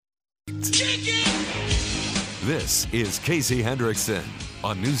This is Casey Hendrickson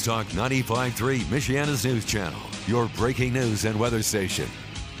on News Talk 95.3, Michiana's news channel, your breaking news and weather station.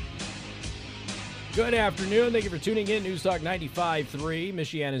 Good afternoon. Thank you for tuning in. News Talk 95.3,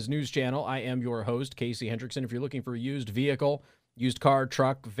 Michiana's news channel. I am your host, Casey Hendrickson. If you're looking for a used vehicle, used car,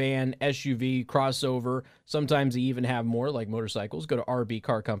 truck, van, SUV, crossover, sometimes they even have more like motorcycles, go to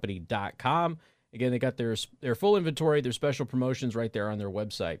rbcarcompany.com. Again, they got their full inventory, their special promotions right there on their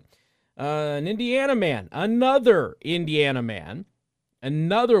website. An Indiana man, another Indiana man,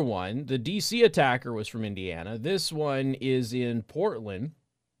 another one. The D.C. attacker was from Indiana. This one is in Portland.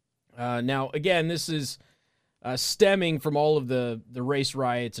 Now, again, this is stemming from all of the race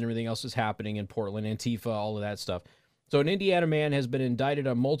riots and everything else that's happening in Portland, Antifa, all of that stuff. So an Indiana man has been indicted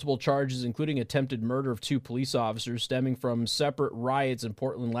on multiple charges, including attempted murder of 2 police officers stemming from separate riots in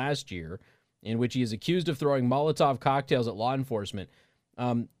Portland last year, in which he is accused of throwing Molotov cocktails at law enforcement.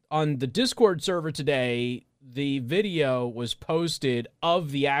 On the Discord server today, the video was posted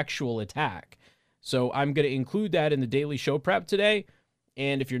of the actual attack. So I'm going to include that in the daily show prep today.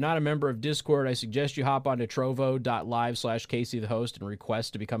 And if you're not a member of Discord, I suggest you hop onto trovo.live/Casey the host and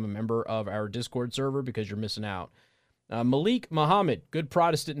request to become a member of our Discord server because you're missing out. Malik Muhammad, good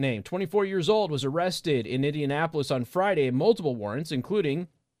Protestant name, 24 years old, was arrested in Indianapolis on Friday in multiple warrants, including,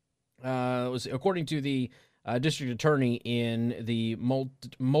 according to the district attorney in the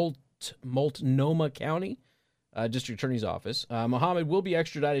Multnomah County district attorney's office. Muhammad will be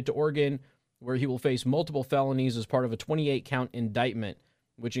extradited to Oregon, where he will face multiple felonies as part of a 28-count indictment,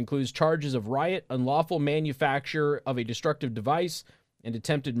 which includes charges of riot, unlawful manufacture of a destructive device, and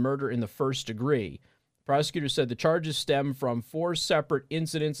attempted murder in the first degree. Prosecutors said the charges stem from 4 separate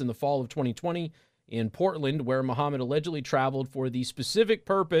incidents in the fall of 2020 in Portland, where Muhammad allegedly traveled for the specific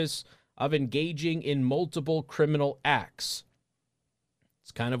purpose of engaging in multiple criminal acts.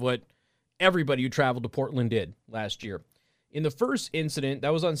 It's kind of what everybody who traveled to Portland did last year. In the first incident,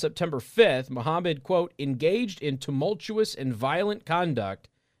 that was on September 5th, Muhammad, quote, engaged in tumultuous and violent conduct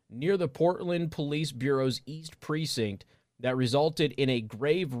near the Portland Police Bureau's East Precinct that resulted in a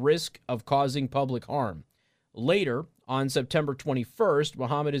grave risk of causing public harm. Later, on September 21st,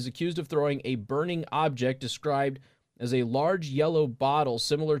 Muhammad is accused of throwing a burning object described as a large yellow bottle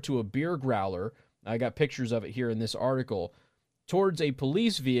similar to a beer growler. I got pictures of it here in this article, towards a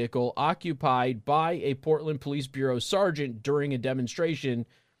police vehicle occupied by a Portland Police Bureau sergeant during a demonstration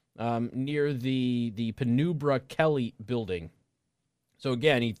near the Penumbra Kelly building. So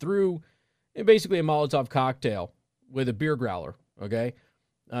again, he threw basically a Molotov cocktail with a beer growler, okay?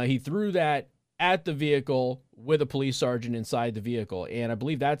 He threw that at the vehicle with a police sergeant inside the vehicle, and I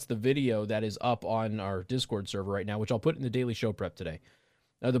believe that's the video that is up on our Discord server right now, which I'll put in the daily show prep today.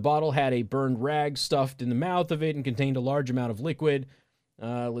 The bottle had a burned rag stuffed in the mouth of it and contained a large amount of liquid.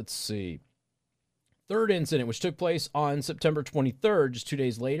 Let's see. Third incident, which took place on September 23rd, just 2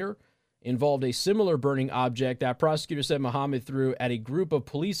 days later, involved a similar burning object that prosecutors said Muhammad threw at a group of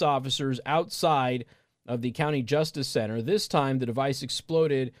police officers outside of the County Justice Center. This time, the device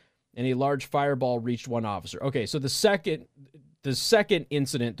exploded and a large fireball reached one officer. Okay, so the second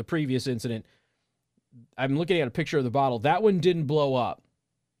incident, the previous incident, I'm looking at a picture of the bottle. That one didn't blow up.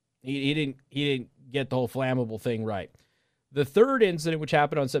 He didn't get the whole flammable thing right. The third incident, which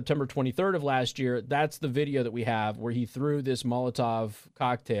happened on September 23rd of last year, that's the video that we have where he threw this Molotov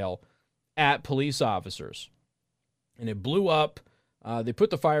cocktail at police officers. And it blew up. They put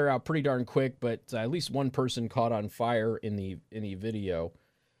the fire out pretty darn quick, but at least one person caught on fire in the video.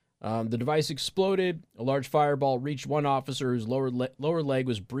 The device exploded. A large fireball reached one officer whose lower leg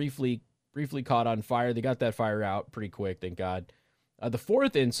was briefly caught on fire. They got that fire out pretty quick, thank God. The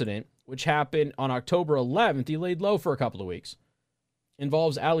fourth incident, which happened on October 11th, he laid low for a couple of weeks,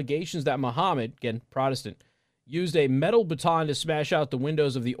 involves allegations that Muhammad, again, Protestant, used a metal baton to smash out the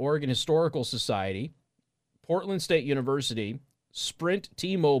windows of the Oregon Historical Society, Portland State University, Sprint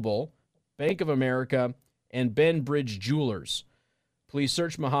T-Mobile, Bank of America, and Ben Bridge Jewelers. Police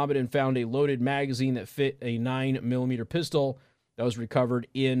searched Muhammad and found a loaded magazine that fit a 9mm pistol that was recovered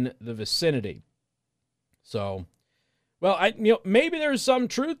in the vicinity. So, well, maybe there's some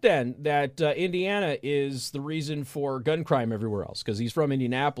truth then that Indiana is the reason for gun crime everywhere else, because he's from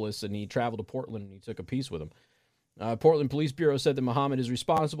Indianapolis and he traveled to Portland and he took a piece with him. Portland Police Bureau said that Muhammad is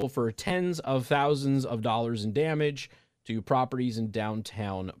responsible for tens of thousands of dollars in damage to properties in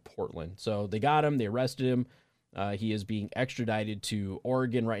downtown Portland. So they got him, they arrested him. He is being extradited to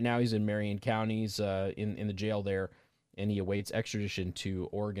Oregon right now. He's in Marion County, in the jail there, and he awaits extradition to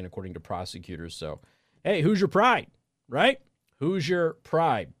Oregon, according to prosecutors. So, hey, who's your pride, right? Who's your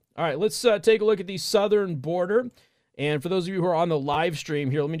pride? All right, let's take a look at the southern border And for those of you who are on the live stream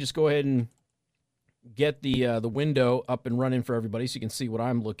here, let me just go ahead and get the window up and running for everybody so you can see what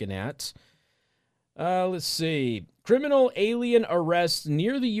I'm looking at. Let's see. Criminal alien arrests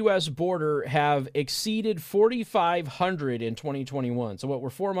near the U.S. border have exceeded 4,500 in 2021. So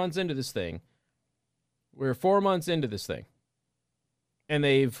we're 4 months into this thing. We're 4 months into this thing. And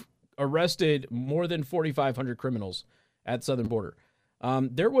they've arrested more than 4,500 criminals at the southern border.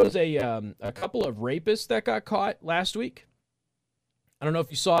 There was a couple of rapists that got caught last week. I don't know if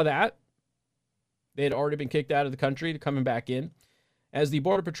you saw that. They had already been kicked out of the country. They're coming back in. As the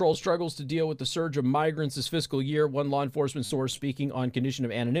Border Patrol struggles to deal with the surge of migrants this fiscal year, one law enforcement source speaking on condition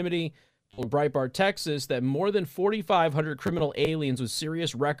of anonymity told Breitbart, Texas, that more than 4,500 criminal aliens with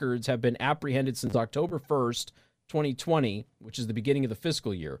serious records have been apprehended since October 1st, 2020, which is the beginning of the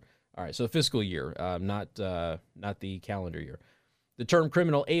fiscal year. All right, so the fiscal year, not the calendar year. The term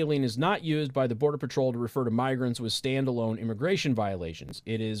criminal alien is not used by the Border Patrol to refer to migrants with standalone immigration violations.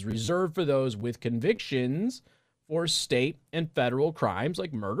 It is reserved for those with convictions for state and federal crimes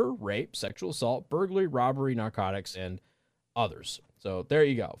like murder, rape, sexual assault, burglary, robbery, narcotics, and others. So there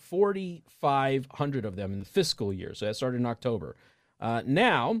you go. 4,500 of them in the fiscal year. So that started in October.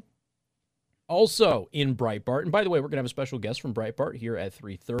 Now, also in Breitbart, and by the way, we're going to have a special guest from Breitbart here at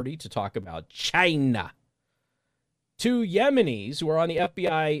 3:30 to talk about China. 2 Yemenis who are on the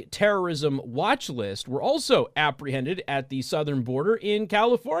FBI terrorism watch list were also apprehended at the southern border in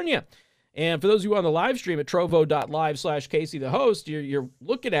California. And for those of you on the live stream at trovo.live/Casey the host, you're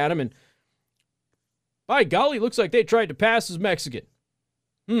looking at them and, by golly, looks like they tried to pass as Mexican.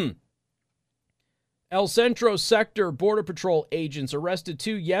 El Centro Sector Border Patrol agents arrested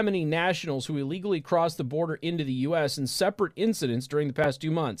 2 Yemeni nationals who illegally crossed the border into the U.S. in separate incidents during the past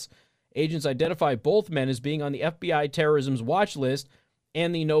 2 months. Agents identify both men as being on the FBI terrorism's watch list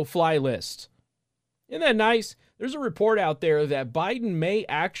and the no-fly list. Isn't that nice? There's a report out there that Biden may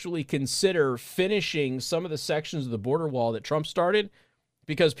actually consider finishing some of the sections of the border wall that Trump started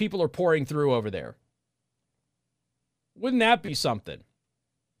because people are pouring through over there. Wouldn't that be something?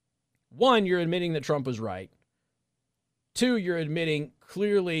 1, you're admitting that Trump was right. 2, you're admitting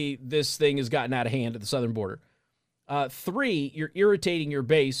clearly this thing has gotten out of hand at the southern border. 3, you're irritating your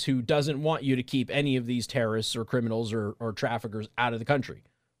base who doesn't want you to keep any of these terrorists or criminals or traffickers out of the country.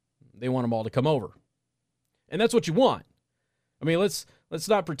 They want them all to come over. And that's what you want. I mean, let's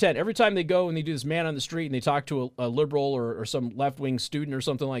not pretend. Every time they go and they do this man on the street and they talk to a liberal or some left-wing student or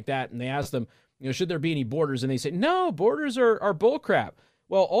something like that, and they ask them, should there be any borders? And they say, no, borders are bullcrap.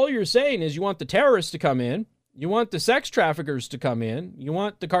 Well, all you're saying is you want the terrorists to come in, you want the sex traffickers to come in, you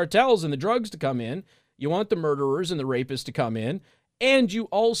want the cartels and the drugs to come in, you want the murderers and the rapists to come in, and you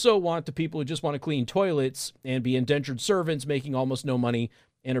also want the people who just want to clean toilets and be indentured servants making almost no money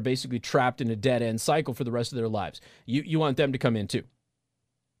and are basically trapped in a dead-end cycle for the rest of their lives. You want them to come in too.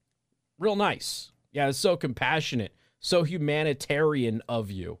 Real nice. Yeah, it's so compassionate, so humanitarian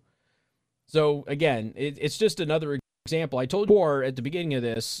of you. So, again, it's just another example. I told you at the beginning of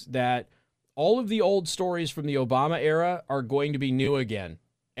this that all of the old stories from the Obama era are going to be new again.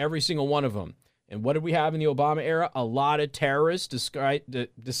 Every single one of them. And what did we have in the Obama era? A lot of terrorists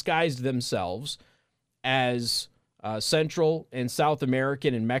disguised themselves as Central and South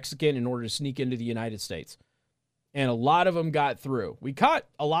American and Mexican in order to sneak into the United States. And a lot of them got through. We caught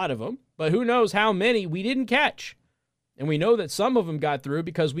a lot of them, but who knows how many we didn't catch. And we know that some of them got through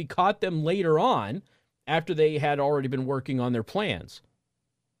because we caught them later on after they had already been working on their plans.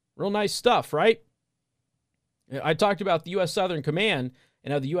 Real nice stuff, right? I talked about the U.S. Southern Command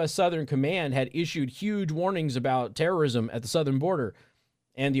and how the U.S. Southern Command had issued huge warnings about terrorism at the southern border,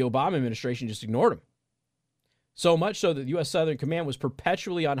 and the Obama administration just ignored them. So much so that the U.S. Southern Command was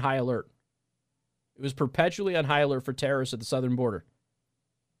perpetually on high alert. It was perpetually on high alert for terrorists at the southern border.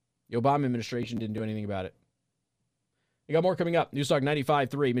 The Obama administration didn't do anything about it. We got more coming up. News Talk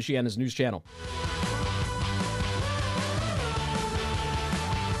 95.3, Michiana's news channel.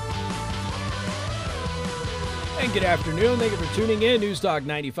 And good afternoon. Thank you for tuning in. News Talk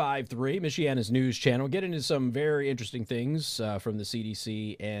 95.3, Michiana's news channel. Get into some very interesting things from the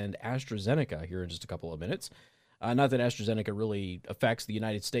CDC and AstraZeneca here in just a couple of minutes. Not that AstraZeneca really affects the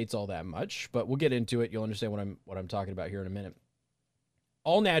United States all that much, but we'll get into it. You'll understand what I'm talking about here in a minute.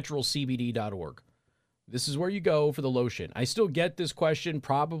 allnaturalcbd.org. This is where you go for the lotion. I still get this question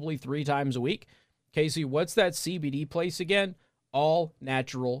probably 3 times a week. Casey, what's that CBD place again?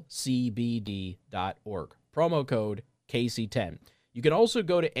 allnaturalcbd.org. Promo code KC10. You can also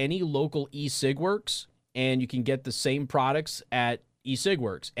go to any local eSigWorks and you can get the same products at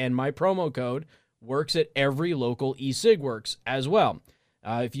eSigWorks. And my promo code works at every local eSigWorks as well.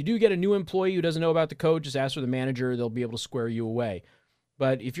 If you do get a new employee who doesn't know about the code, just ask for the manager. They'll be able to square you away.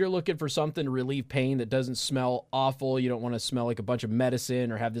 But if you're looking for something to relieve pain that doesn't smell awful, you don't want to smell like a bunch of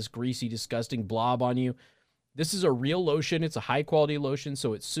medicine or have this greasy, disgusting blob on you, this is a real lotion. It's a high-quality lotion,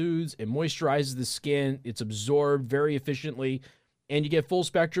 so it soothes, it moisturizes the skin, it's absorbed very efficiently, and you get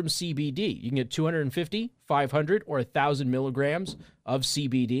full-spectrum CBD. You can get 250, 500, or 1,000 milligrams of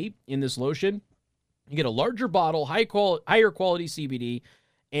CBD in this lotion. You get a larger bottle, higher quality CBD,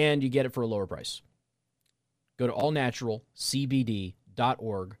 and you get it for a lower price. Go to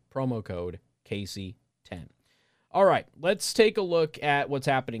allnaturalcbd.org, promo code Casey10. All right, let's take a look at what's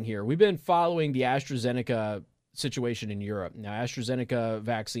happening here. We've been following the AstraZeneca situation in Europe. Now, AstraZeneca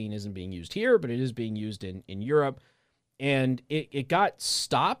vaccine isn't being used here, but it is being used in Europe. And it got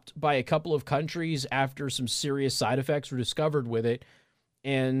stopped by a couple of countries after some serious side effects were discovered with it.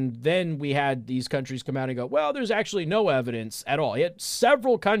 And then we had these countries come out and go, well, there's actually no evidence at all. Yet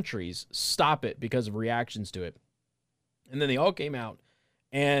several countries stop it because of reactions to it. And then they all came out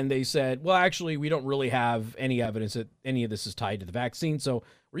and they said, well, actually, we don't really have any evidence that any of this is tied to the vaccine, so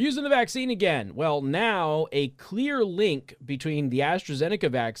we're using the vaccine again. Well, now a clear link between the AstraZeneca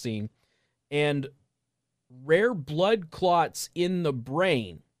vaccine and rare blood clots in the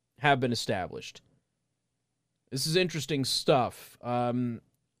brain have been established. This is interesting stuff.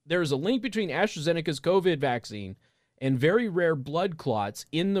 There's a link between AstraZeneca's COVID vaccine and very rare blood clots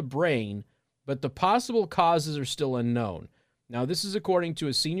in the brain, but the possible causes are still unknown. Now, this is according to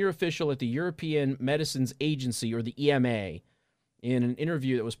a senior official at the European Medicines Agency, or the EMA, in an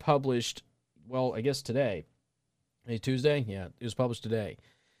interview that was published, well, I guess today. Hey, Tuesday? Yeah, it was published today.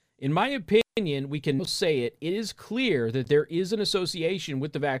 In my opinion, we can say it is clear that there is an association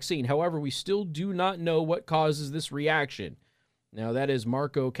with the vaccine. However, we still do not know what causes this reaction. Now, that is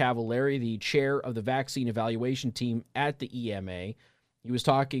Marco Cavalieri, the chair of the vaccine evaluation team at the EMA. He was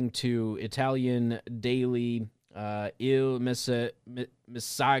talking to Italian daily Il Messaggero.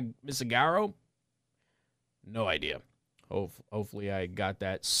 No idea. Hopefully I got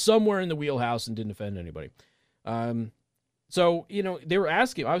that somewhere in the wheelhouse and didn't offend anybody. So, they were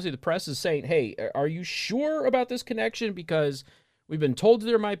asking, obviously the press is saying, hey, are you sure about this connection? Because we've been told that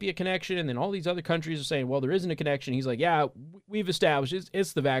there might be a connection, and then all these other countries are saying, well, there isn't a connection. He's like, yeah, we've established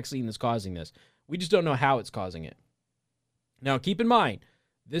it's the vaccine that's causing this. We just don't know how it's causing it. Now, keep in mind,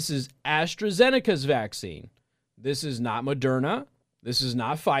 this is AstraZeneca's vaccine. This is not Moderna. This is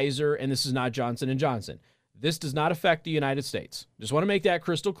not Pfizer, and this is not Johnson & Johnson. This does not affect the United States. Just want to make that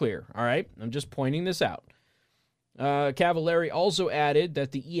crystal clear, all right? I'm just pointing this out. Cavalieri also added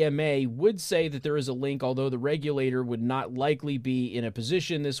that the EMA would say that there is a link, although the regulator would not likely be in a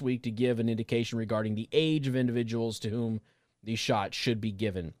position this week to give an indication regarding the age of individuals to whom the shot should be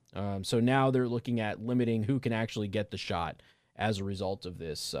given. So now they're looking at limiting who can actually get the shot as a result of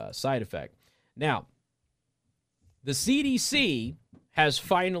this side effect. Now, the CDC has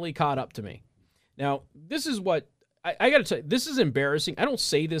finally caught up to me. Now, this is what I got to tell you. This is embarrassing. I don't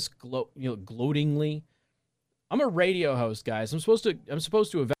say this gloatingly. I'm a radio host, guys. I'm supposed to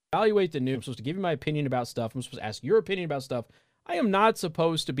evaluate the news. I'm supposed to give you my opinion about stuff. I'm supposed to ask your opinion about stuff. I am not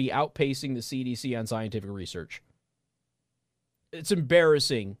supposed to be outpacing the CDC on scientific research. It's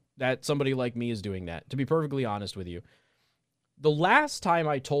embarrassing that somebody like me is doing that, to be perfectly honest with you. The last time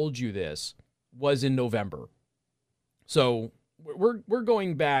I told you this was in November. So we're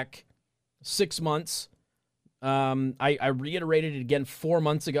going back 6 months. I reiterated it again 4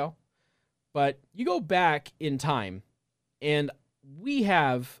 months ago. But you go back in time, and we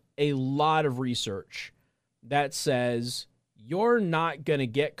have a lot of research that says you're not going to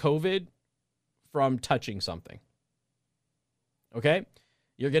get COVID from touching something. Okay?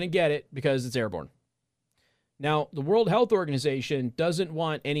 You're going to get it because it's airborne. Now, the World Health Organization doesn't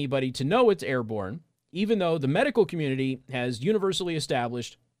want anybody to know it's airborne, even though the medical community has universally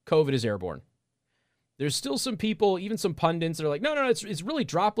established COVID is airborne. There's still some people, even some pundits, that are like, no, it's really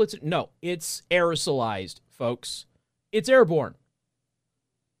droplets. No, it's aerosolized, folks. It's airborne.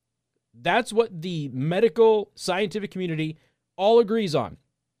 That's what the medical scientific community all agrees on.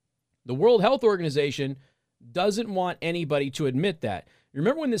 The World Health Organization doesn't want anybody to admit that. You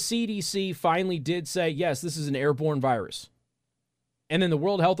remember when the CDC finally did say, yes, this is an airborne virus? And then the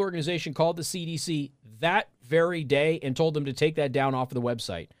World Health Organization called the CDC that very day and told them to take that down off of the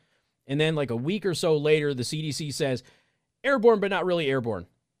website. And then like a week or so later, the CDC says, airborne, but not really airborne.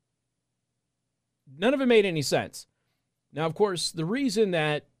 None of it made any sense. Now, of course, the reason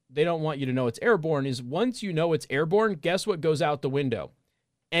that they don't want you to know it's airborne is once you know it's airborne, guess what goes out the window?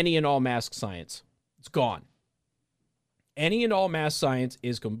 Any and all mask science. It's gone. Any and all mask science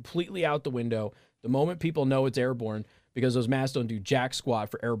is completely out the window the moment people know it's airborne, because those masks don't do jack squat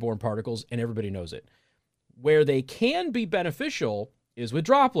for airborne particles, and everybody knows it. Where they can be beneficial is with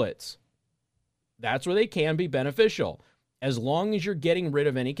droplets. That's where they can be beneficial, as long as you're getting rid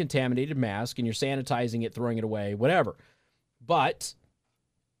of any contaminated mask and you're sanitizing it, throwing it away, whatever. But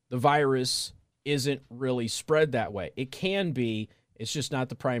the virus isn't really spread that way. It can be, it's just not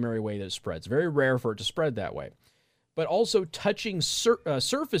the primary way that it spreads. Very rare for it to spread that way. But also touching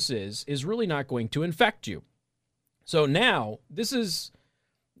surfaces is really not going to infect you. So now, the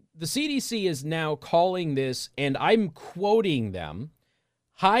CDC is now calling this, and I'm quoting them,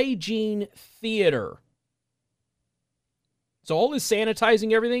 hygiene theater. So all this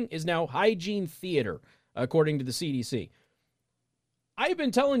sanitizing everything is now hygiene theater, according to the CDC. I've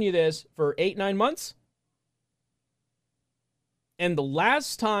been telling you this for 8-9 months. And the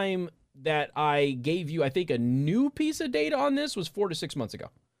last time that I gave you, I think, a new piece of data on this was 4 to 6 months ago.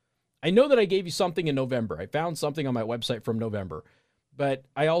 I know that I gave you something in November. I found something on my website from November. But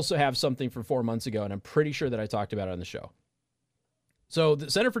I also have something from 4 months ago, and I'm pretty sure that I talked about it on the show. So the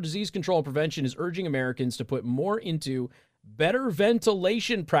Center for Disease Control and Prevention is urging Americans to put more into better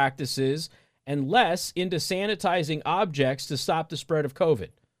ventilation practices and less into sanitizing objects to stop the spread of COVID.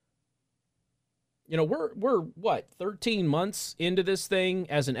 You know, we're what, 13 months into this thing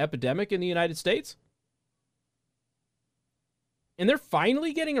as an epidemic in the United States? And they're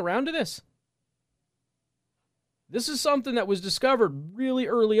finally getting around to this. This is something that was discovered really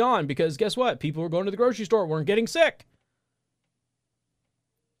early on because guess what? People were going to the grocery store, weren't getting sick.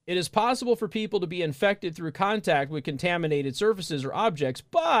 It is possible for people to be infected through contact with contaminated surfaces or objects,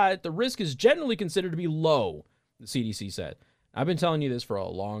 but the risk is generally considered to be low, the CDC said. I've been telling you this for a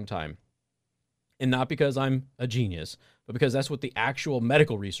long time. And not because I'm a genius, but because that's what the actual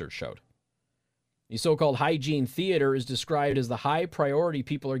medical research showed. The so-called hygiene theater is described as the high priority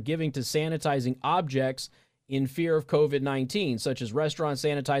people are giving to sanitizing objects in fear of COVID-19, such as restaurants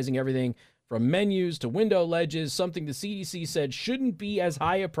sanitizing everything from menus to window ledges, something the CDC said shouldn't be as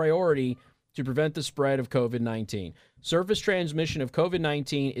high a priority to prevent the spread of COVID-19. Surface transmission of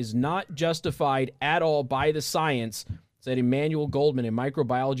COVID-19 is not justified at all by the science, said Emmanuel Goldman, a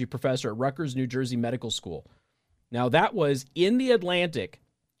microbiology professor at Rutgers, New Jersey Medical School. Now, that was in The Atlantic,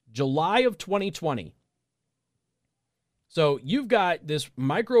 July of 2020. So you've got this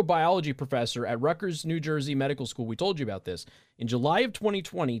microbiology professor at Rutgers, New Jersey Medical School. We told you about this in July of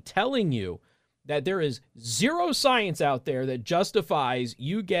 2020, telling you that there is zero science out there that justifies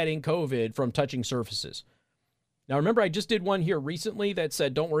you getting COVID from touching surfaces. Now, remember, I just did one here recently that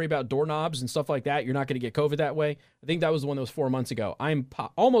said, don't worry about doorknobs and stuff like that. You're not going to get COVID that way. I think that was the one that was 4 months ago. I'm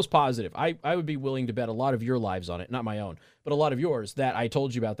almost positive. I would be willing to bet a lot of your lives on it, not my own, but a lot of yours, that I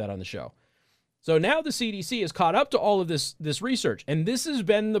told you about that on the show. So now the CDC is caught up to all of this research, and this has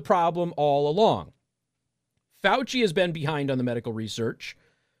been the problem all along. Fauci has been behind on the medical research,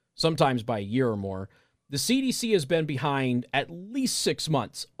 sometimes by a year or more. The CDC has been behind at least 6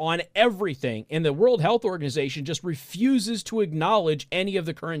 months on everything, and the World Health Organization just refuses to acknowledge any of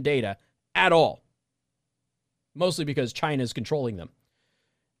the current data at all, mostly because China is controlling them.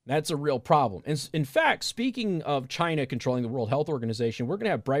 That's a real problem. And in fact, speaking of China controlling the World Health Organization, we're going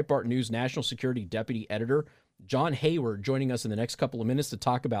to have Breitbart News National Security Deputy Editor John Hayward joining us in the next couple of minutes to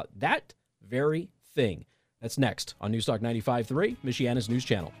talk about that very thing. That's next on Newstalk 95.3, Michiana's news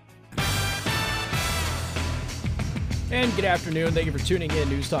channel. And good afternoon. Thank you for tuning in.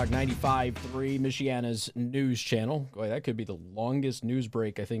 Newstalk 95.3, Michiana's news channel. Boy, that could be the longest news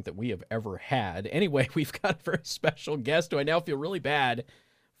break I think that we have ever had. Anyway, we've got a very special guest who I now feel really bad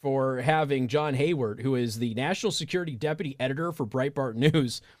for having, John Hayward, who is the National Security Deputy Editor for Breitbart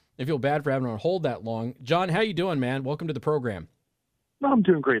News. I feel bad for having him on hold that long. John, how you doing, man? Welcome to the program. No, I'm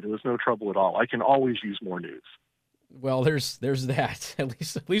doing great. There was no trouble at all. I can always use more news. Well, there's that.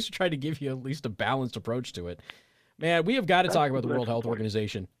 At least try to give you at least a balanced approach to it. Man, we have got to talk about the World Health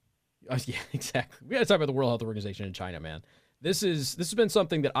Organization. Yeah, exactly. We got to talk about the World Health Organization in China, man. This has been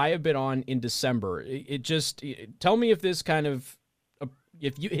something that I have been on in December. Tell me if this kind of,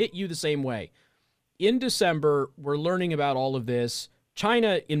 if you hit you the same way. In December, we're learning about all of this.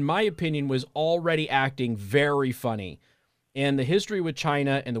 China, in my opinion, was already acting very funny. And the history with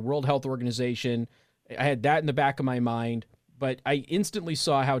China and the World Health Organization, I had that in the back of my mind. But I instantly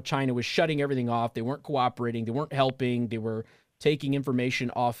saw how China was shutting everything off. They weren't cooperating. They weren't helping. They were taking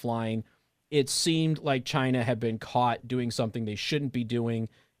information offline. It seemed like China had been caught doing something they shouldn't be doing,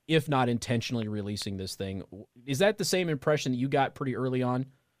 if not intentionally releasing this thing. Is that the same impression that you got pretty early on?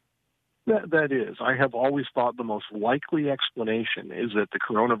 That is. I have always thought the most likely explanation is that the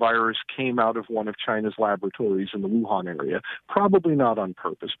coronavirus came out of one of China's laboratories in the Wuhan area, probably not on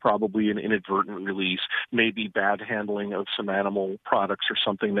purpose, probably an inadvertent release, maybe bad handling of some animal products or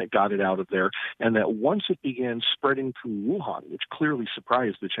something that got it out of there, and that once it began spreading through Wuhan, which clearly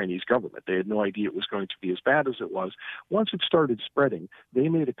surprised the Chinese government, they had no idea it was going to be as bad as it was. Once it started spreading, they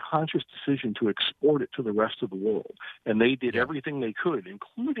made a conscious decision to export it to the rest of the world, and they did everything they could,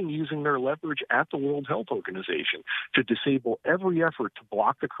 including using their leverage at the World Health Organization to disable every effort to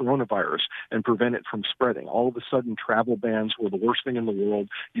block the coronavirus and prevent it from spreading. All of a sudden, travel bans were the worst thing in the world.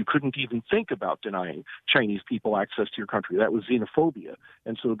 You couldn't even think about denying Chinese people access to your country. That was xenophobia.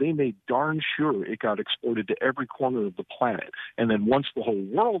 And so they made darn sure it got exported to every corner of the planet. And then once the whole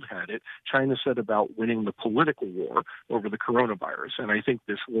world had it, China set about winning the political war over the coronavirus. And I think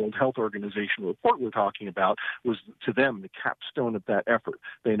this World Health Organization report we're talking about was, to them, the capstone of that effort.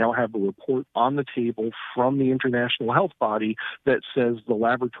 They now have a report on the table from the international health body that says the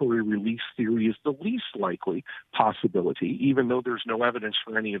laboratory release theory is the least likely possibility, even though there's no evidence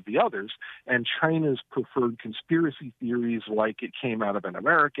for any of the others. And China's preferred conspiracy theories, like it came out of an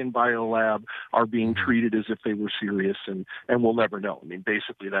American biolab, are being treated as if they were serious, and we'll never know. I mean,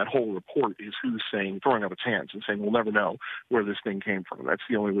 basically, that whole report is who's saying, throwing up its hands and saying, we'll never know where this thing came from. That's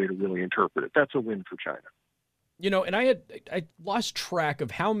the only way to really interpret it. That's a win for China. You know, and I lost track of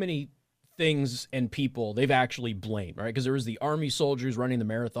how many things and people they've actually blamed, right? Because there was the army soldiers running the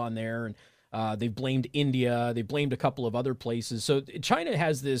marathon there, and they've blamed India, they blamed a couple of other places. So China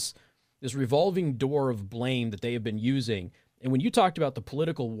has this revolving door of blame that they have been using. And when you talked about the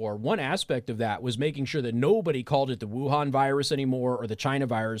political war, one aspect of that was making sure that nobody called it the Wuhan virus anymore or the China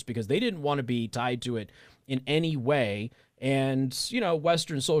virus, because they didn't want to be tied to it in any way. And, you know,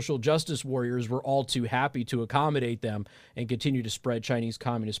 Western social justice warriors were all too happy to accommodate them and continue to spread Chinese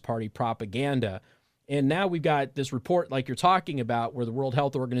Communist Party propaganda. And now we've got this report like you're talking about where the World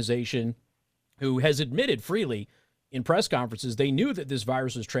Health Organization, who has admitted freely in press conferences, they knew that this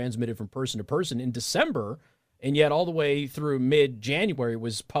virus was transmitted from person to person in December, and yet all the way through mid-January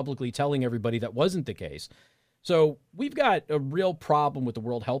was publicly telling everybody that wasn't the case. So we've got a real problem with the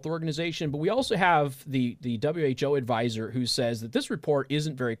World Health Organization, but we also have the WHO advisor who says that this report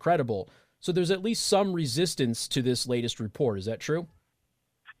isn't very credible. So there's at least some resistance to this latest report. Is that true?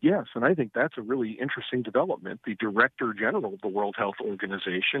 Yes, and I think that's a really interesting development. The Director General of the World Health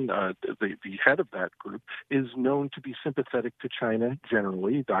Organization, the head of that group, is known to be sympathetic to China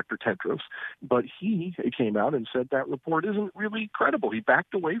generally, Dr. Tedros, but he came out and said that report isn't really credible. He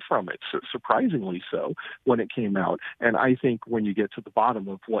backed away from it, surprisingly so, when it came out. And I think when you get to the bottom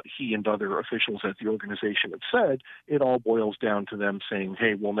of what he and other officials at the organization have said, it all boils down to them saying,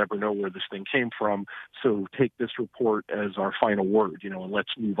 hey, we'll never know where this thing came from, so take this report as our final word, and let's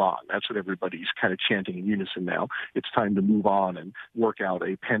move on. That's what everybody's kind of chanting in unison now. It's time to move on and work out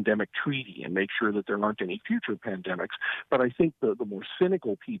a pandemic treaty and make sure that there aren't any future pandemics. But I think the more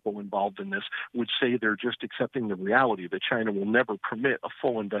cynical people involved in this would say they're just accepting the reality that China will never permit a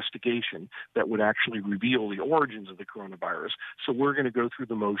full investigation that would actually reveal the origins of the coronavirus. So we're going to go through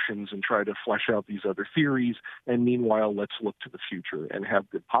the motions and try to flesh out these other theories. And meanwhile, let's look to the future and have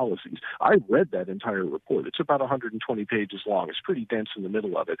good policies. I read that entire report. It's about 120 pages long. It's pretty dense in the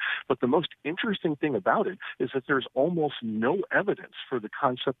middle of it. But the most interesting thing about it is that there's almost no evidence for the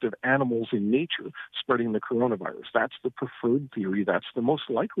concept of animals in nature spreading the coronavirus. That's the preferred theory. That's the most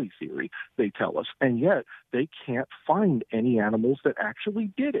likely theory, they tell us. And yet they can't find any animals that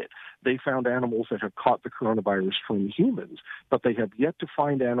actually did it. They found animals that have caught the coronavirus from humans, but they have yet to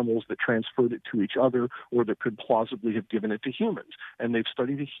find animals that transferred it to each other or that could plausibly have given it to humans. And they've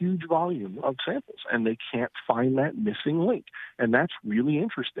studied a huge volume of samples, and they can't find that missing link. And that's really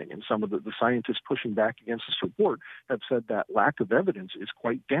interesting. And some of the scientists pushing back against this report have said that lack of evidence is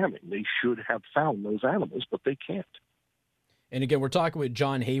quite damning. They should have found those animals, but they can't. And again, we're talking with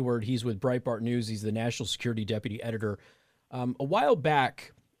John Hayward. He's with Breitbart News. He's the National Security Deputy Editor. A while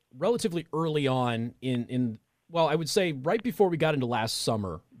back, relatively early on well, I would say right before we got into last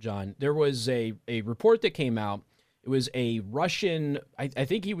summer, John, there was a report that came out. It was a Russian, I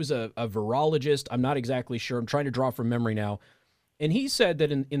think he was a virologist. I'm not exactly sure. I'm trying to draw from memory now. And he said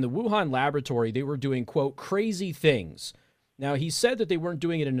that in the Wuhan laboratory, they were doing, quote, crazy things. Now, he said that they weren't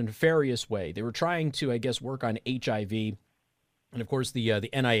doing it in a nefarious way. They were trying to, I guess, work on HIV. And, of course, the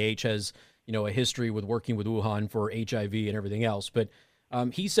NIH has, a history with working with Wuhan for HIV and everything else. But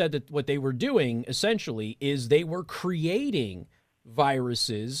he said that what they were doing, essentially, is they were creating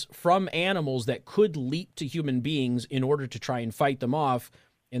viruses from animals that could leap to human beings in order to try and fight them off.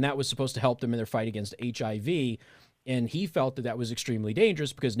 And that was supposed to help them in their fight against HIV. And he felt that that was extremely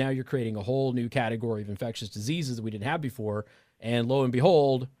dangerous because now you're creating a whole new category of infectious diseases that we didn't have before. And lo and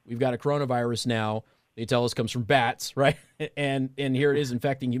behold, we've got a coronavirus now. They tell us comes from bats, right? And here it is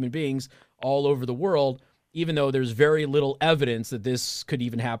infecting human beings all over the world, even though there's very little evidence that this could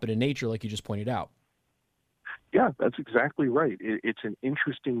even happen in nature, like you just pointed out. Yeah, that's exactly right. It's an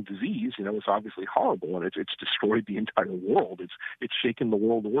interesting disease. It's obviously horrible, and it's destroyed the entire world. It's shaken the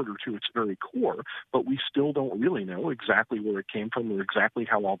world order to its very core, but we still don't really know exactly where it came from or exactly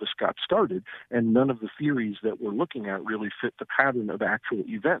how all this got started, and none of the theories that we're looking at really fit the pattern of actual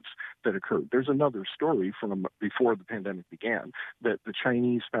events that occurred. There's another story from before the pandemic began that the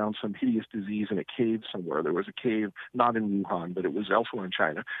Chinese found some hideous disease in a cave somewhere. There was a cave, not in Wuhan, but it was elsewhere in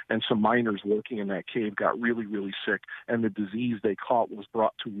China, and some miners working in that cave got really sick, and the disease they caught was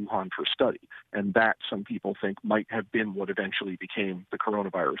brought to Wuhan for study. And that, some people think, might have been what eventually became the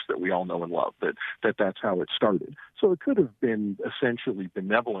coronavirus that we all know and love, that's how it started. So it could have been essentially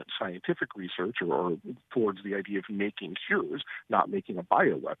benevolent scientific research or towards the idea of making cures, not making a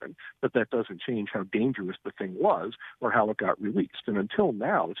bioweapon, but that doesn't change how dangerous the thing was or how it got released. And until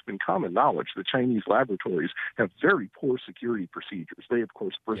now, it's been common knowledge the Chinese laboratories have very poor security procedures. They, of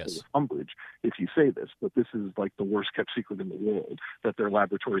course, bristle with umbrage if you say this, but this is like the worst kept secret in the world, that their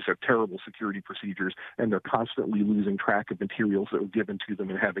laboratories have terrible security procedures and they're constantly losing track of materials that were given to them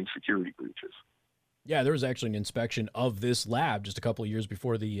and having security breaches. Yeah, there was actually an inspection of this lab just a couple of years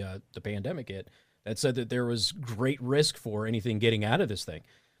before the pandemic hit that said that there was great risk for anything getting out of this thing.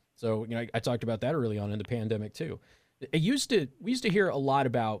 So, I talked about that early on in the pandemic too. We used to hear a lot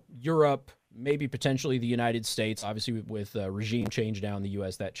about Europe, maybe potentially the United States, obviously with regime change now in the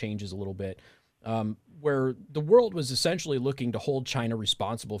U.S., that changes a little bit. Where the world was essentially looking to hold China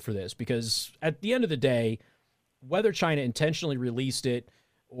responsible for this, because at the end of the day, whether China intentionally released it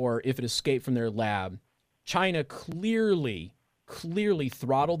or if it escaped from their lab, China clearly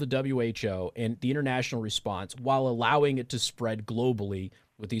throttled the WHO and the international response while allowing it to spread globally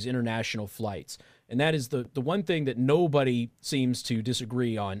with these international flights. And that is the one thing that nobody seems to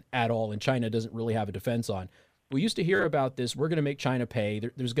disagree on at all, and China doesn't really have a defense on. We used to hear about this. We're going to make China pay.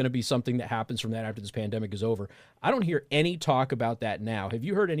 There's going to be something that happens from that after this pandemic is over. I don't hear any talk about that now. Have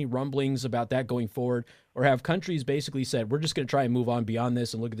you heard any rumblings about that going forward? Or have countries basically said, we're just going to try and move on beyond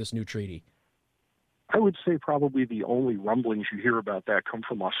this and look at this new treaty? I would say probably the only rumblings you hear about that come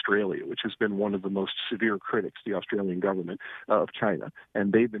from Australia, which has been one of the most severe critics, the Australian government, of China.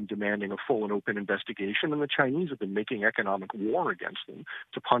 And they've been demanding a full and open investigation, and the Chinese have been making economic war against them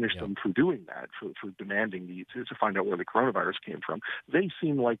to punish them for doing that, for demanding to find out where the coronavirus came from. They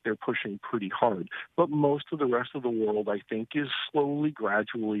seem like they're pushing pretty hard. But most of the rest of the world, I think, is slowly,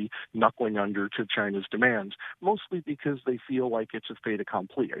 gradually knuckling under to China's demands, mostly because they feel like it's a fait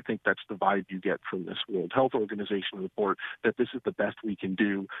accompli. I think that's the vibe you get from this World Health Organization report, that this is the best we can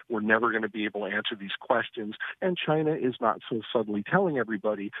do. We're never going to be able to answer these questions. And China is not so subtly telling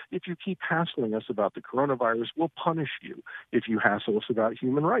everybody, if you keep hassling us about the coronavirus, we'll punish you. If you hassle us about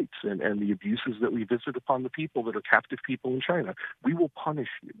human rights and the abuses that we visit upon the people that are captive people in China, we will punish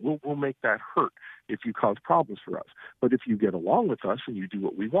you. We'll make that hurt if you cause problems for us. But if you get along with us and you do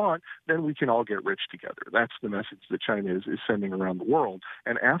what we want, then we can all get rich together. That's the message that China is sending around the world.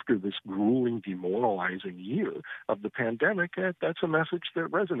 And after this grueling, demoralizing year of the pandemic, that's a message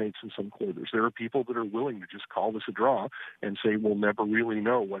that resonates in some quarters. There are people that are willing to just call this a draw and say we'll never really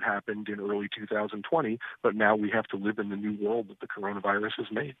know what happened in early 2020, but now we have to live in the new world that the coronavirus has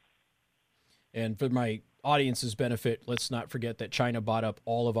made. And for my audience's benefit, let's not forget that China bought up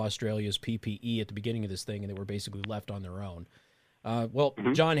all of Australia's PPE at the beginning of this thing, and they were basically left on their own.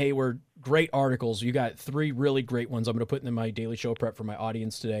 John Hayward, great articles. You got 3 really great ones. I'm going to put in my daily show prep for my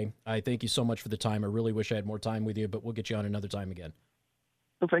audience today. I thank you so much for the time. I really wish I had more time with you, but we'll get you on another time again.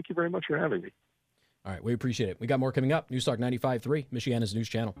 Well, thank you very much for having me. All right, we appreciate it. We got more coming up. News Talk 95.3, Michiana's news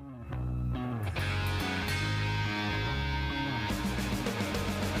channel.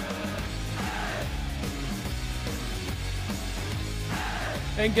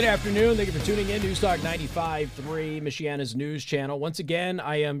 And good afternoon. Thank you for tuning in. News Talk 95.3, Michiana's news channel. Once again,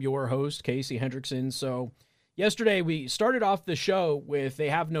 I am your host, Casey Hendrickson. So yesterday we started off the show with They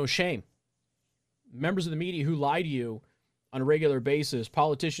Have No Shame. Members of the media who lie to you on a regular basis,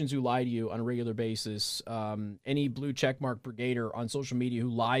 politicians who lie to you on a regular basis, any blue checkmark brigader on social media who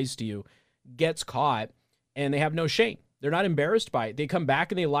lies to you gets caught, and they have no shame. They're not embarrassed by it. They come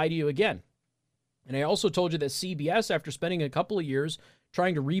back and they lie to you again. And I also told you that CBS, after spending a couple of years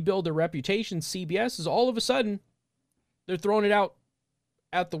trying to rebuild their reputation, CBS is all of a sudden, they're throwing it out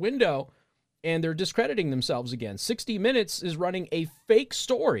the window and they're discrediting themselves again. 60 Minutes is running a fake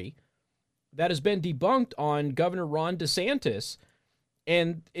story that has been debunked on Governor Ron DeSantis.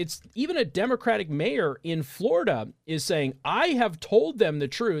 And it's even a Democratic mayor in Florida is saying, I have told them the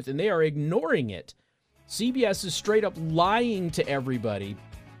truth and they are ignoring it. CBS is straight up lying to everybody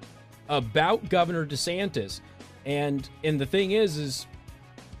about Governor DeSantis. And the thing is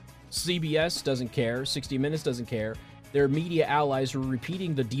CBS doesn't care. 60 Minutes doesn't care. Their media allies are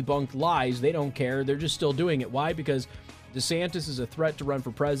repeating the debunked lies. They don't care. They're just still doing it. Why? Because DeSantis is a threat to run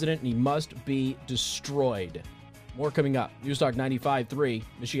for president and he must be destroyed. More coming up. News Talk 95.3,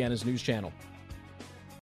 Michiana's news channel.